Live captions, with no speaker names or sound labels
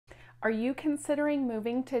Are you considering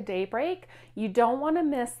moving to Daybreak? You don't want to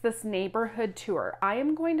miss this neighborhood tour. I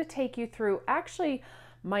am going to take you through actually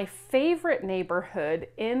my favorite neighborhood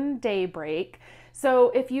in Daybreak. So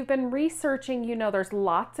if you've been researching, you know there's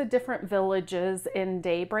lots of different villages in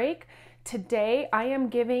Daybreak. Today I am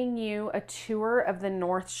giving you a tour of the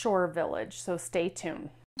North Shore Village, so stay tuned.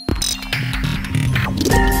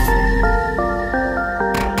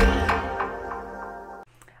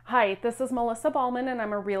 Hi, this is Melissa Ballman and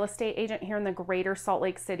I'm a real estate agent here in the greater Salt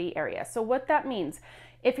Lake City area. So what that means,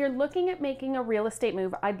 if you're looking at making a real estate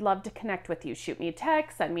move, I'd love to connect with you. Shoot me a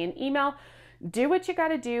text, send me an email, do what you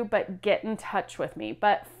gotta do, but get in touch with me.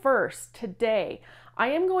 But first, today, I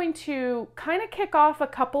am going to kind of kick off a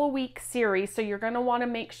couple of week series. So you're gonna wanna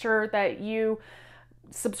make sure that you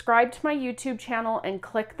subscribe to my YouTube channel and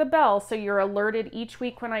click the bell so you're alerted each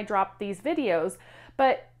week when I drop these videos.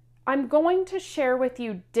 But I'm going to share with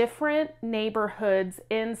you different neighborhoods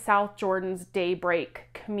in South Jordan's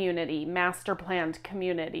Daybreak community, master planned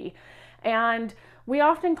community. And we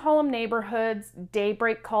often call them neighborhoods.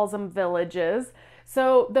 Daybreak calls them villages.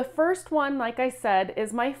 So the first one, like I said,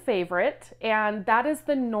 is my favorite, and that is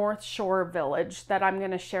the North Shore Village that I'm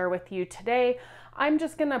going to share with you today. I'm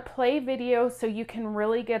just going to play video so you can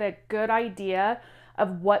really get a good idea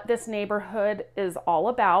of what this neighborhood is all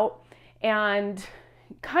about and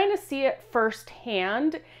kind of see it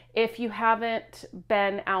firsthand if you haven't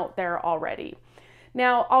been out there already.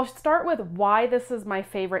 Now, I'll start with why this is my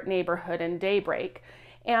favorite neighborhood in Daybreak,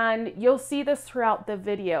 and you'll see this throughout the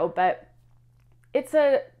video, but it's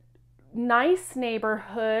a nice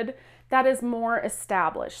neighborhood that is more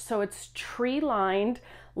established. So it's tree lined,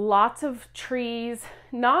 lots of trees,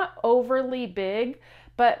 not overly big,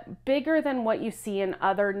 but bigger than what you see in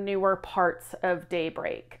other newer parts of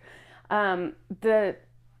Daybreak.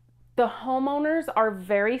 The homeowners are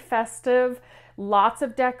very festive, lots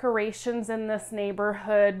of decorations in this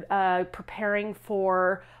neighborhood, preparing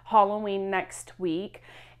for Halloween next week.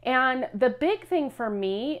 And the big thing for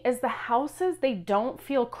me is the houses, they don't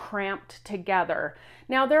feel cramped together.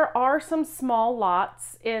 Now there are some small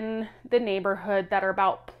lots in the neighborhood that are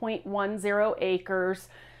about 0.10 acres,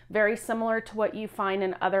 very similar to what you find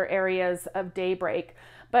in other areas of Daybreak.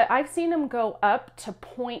 But I've seen them go up to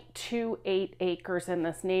 0.28 acres in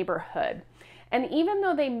this neighborhood. And even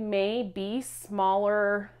though they may be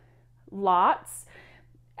smaller lots,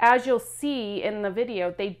 as you'll see in the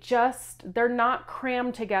video, they're not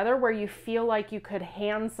crammed together where you feel like you could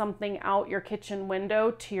hand something out your kitchen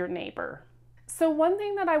window to your neighbor. So one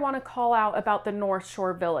thing that I want to call out about the North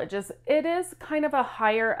Shore Village is it is kind of a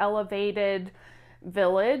higher elevated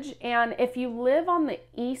village, and if you live on the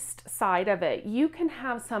east side of it, you can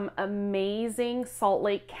have some amazing Salt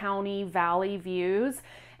Lake County Valley views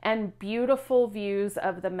and beautiful views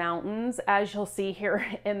of the mountains, as you'll see here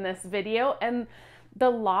in this video. And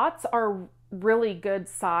the lots are really good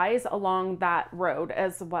size along that road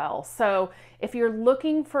as well. So if you're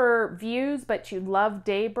looking for views but you love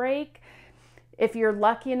Daybreak, if you're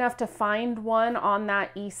lucky enough to find one on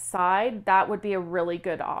that east side, that would be a really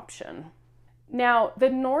good option. Now, the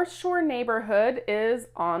North Shore neighborhood is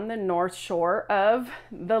on the north shore of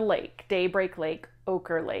the lake, Daybreak Lake,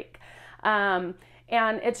 Ochre Lake. And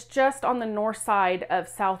it's just on the north side of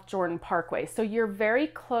South Jordan Parkway. So you're very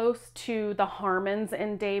close to the Harmons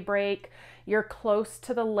in Daybreak. You're close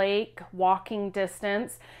to the lake, walking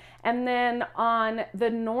distance. And then on the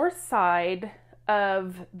north side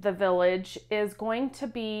of the village is going to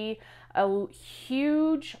be a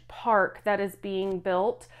huge park that is being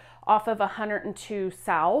built off of 102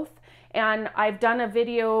 South. And I've done a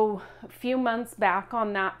video a few months back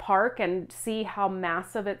on that park and see how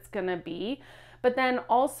massive it's gonna be. But then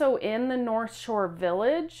also in the North Shore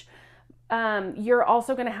Village, you're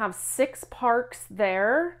also gonna have 6 parks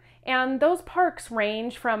there. And those parks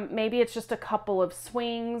range from maybe it's just a couple of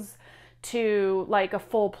swings to like a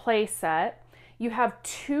full play set. You have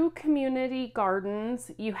 2 community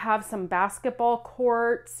gardens, you have some basketball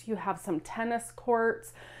courts, you have some tennis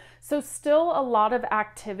courts. So still a lot of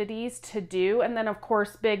activities to do. And then of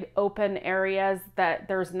course, big open areas that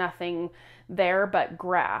there's nothing there but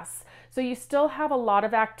grass. So you still have a lot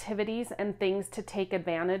of activities and things to take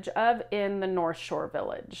advantage of in the North Shore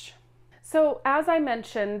Village. So as I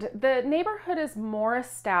mentioned, the neighborhood is more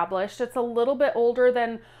established. It's a little bit older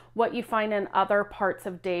than what you find in other parts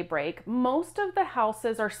of Daybreak. Most of the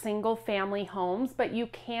houses are single family homes, but you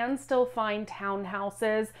can still find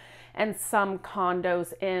townhouses and some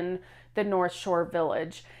condos in the North Shore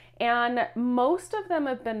Village. And most of them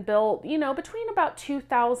have been built, you know, between about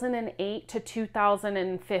 2008 to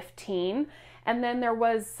 2015. And then there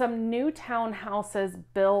was some new townhouses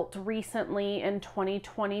built recently in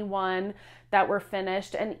 2021 that were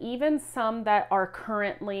finished, and even some that are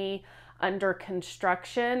currently under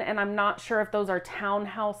construction. And I'm not sure if those are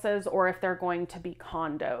townhouses or if they're going to be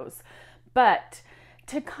condos. But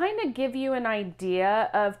to kind of give you an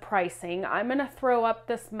idea of pricing, I'm going to throw up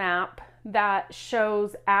this map that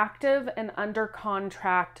shows active and under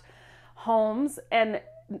contract homes, and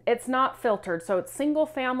it's not filtered. So it's single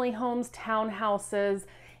family homes, townhouses,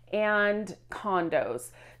 and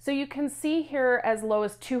condos. So you can see here as low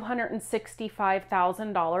as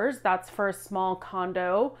 $265,000. That's for a small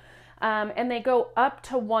condo. And they go up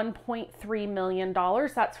to $1.3 million.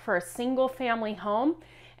 That's for a single family home.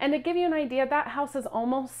 And to give you an idea, that house is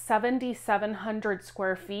almost 7,700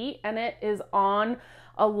 square feet, and it is on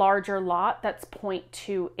a larger lot that's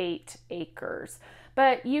 0.28 acres.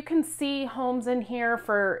 But you can see homes in here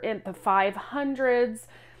for in the 500s.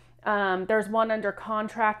 There's one under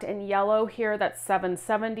contract in yellow here that's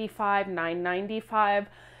 775, 995.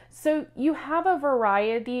 So you have a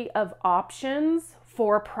variety of options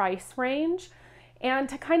for price range. And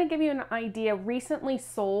to kind of give you an idea, recently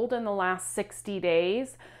sold in the last 60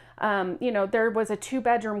 days, there was a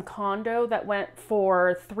 2-bedroom condo that went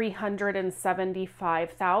for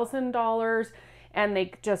 $375,000, and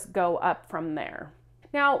they just go up from there.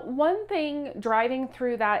 Now, one thing driving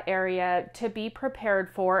through that area to be prepared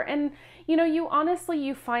for, and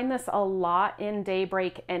you find this a lot in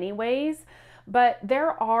Daybreak anyways, but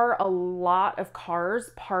there are a lot of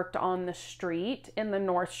cars parked on the street in the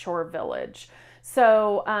North Shore Village.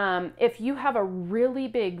 So if you have a really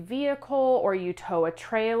big vehicle or you tow a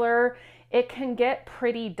trailer, it can get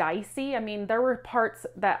pretty dicey. I mean, there were parts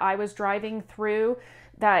that I was driving through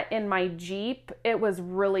that in my Jeep, it was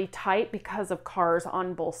really tight because of cars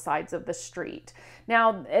on both sides of the street.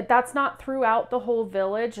 Now, that's not throughout the whole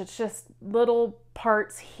village. It's just little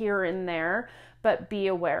parts here and there, but be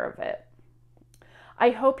aware of it.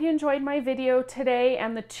 I hope you enjoyed my video today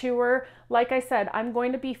and the tour. Like I said, I'm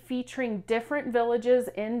going to be featuring different villages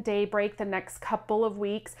in Daybreak the next couple of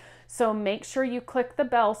weeks, so make sure you click the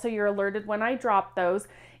bell so you're alerted when I drop those.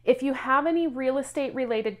 If you have any real estate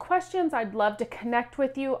related questions, I'd love to connect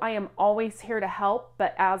with you. I am always here to help,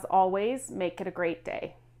 but as always, make it a great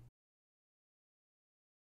day.